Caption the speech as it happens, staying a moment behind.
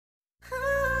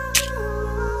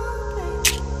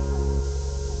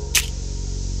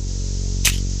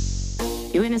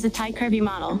Duen is a Thai curvy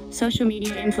model, social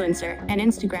media influencer, and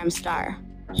Instagram star.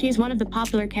 She is one of the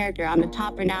popular characters on the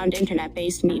top renowned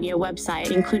internet-based media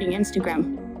website, including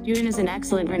Instagram. Duen is an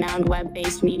excellent renowned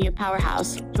web-based media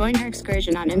powerhouse. Join her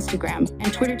excursion on Instagram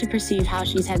and Twitter to perceive how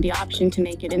she's had the option to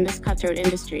make it in this cutthroat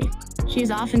industry. She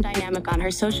is often dynamic on her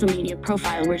social media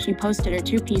profile, where she posted her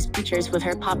two-piece pictures with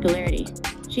her popularity.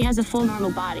 She has a full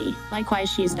normal body. Likewise,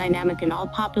 she is dynamic in all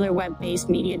popular web-based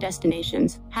media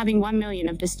destinations, having 1 million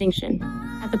of distinction.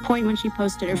 At the point when she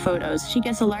posted her photos, she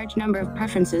gets a large number of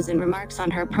preferences and remarks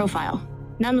on her profile.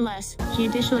 Nonetheless, she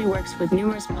additionally works with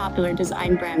numerous popular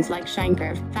design brands like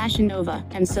Curvy, Fashion Nova,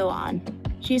 and so on.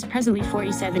 She is presently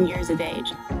 47 years of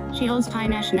age. She holds Thai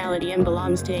nationality and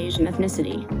belongs to Asian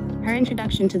ethnicity. Her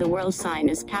introduction to the world sign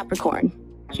is Capricorn.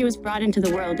 She was brought into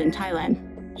the world in Thailand.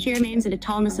 She remains at a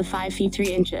tallness of 5 feet 3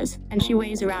 inches, and she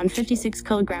weighs around 56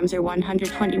 kilograms or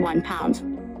 121 pounds.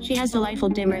 She has delightful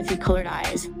dim earthy colored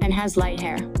eyes, and has light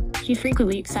hair. She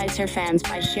frequently excites her fans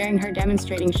by sharing her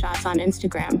demonstrating shots on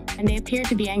Instagram, and they appear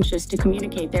to be anxious to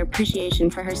communicate their appreciation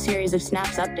for her series of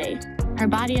snaps update. Her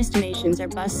body estimations are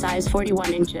bust size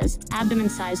 41 inches, abdomen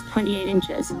size 28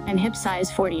 inches, and hip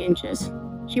size 40 inches.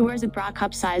 She wears a bra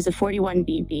cup size of 41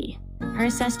 bb. Her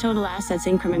assessed total assets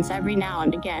increments every now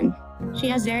and again. She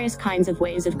has various kinds of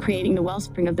ways of creating the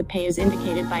wellspring of the pay as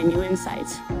indicated by new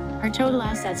insights. Her total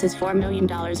assets is $4 million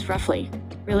roughly.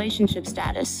 Relationship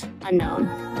status, unknown.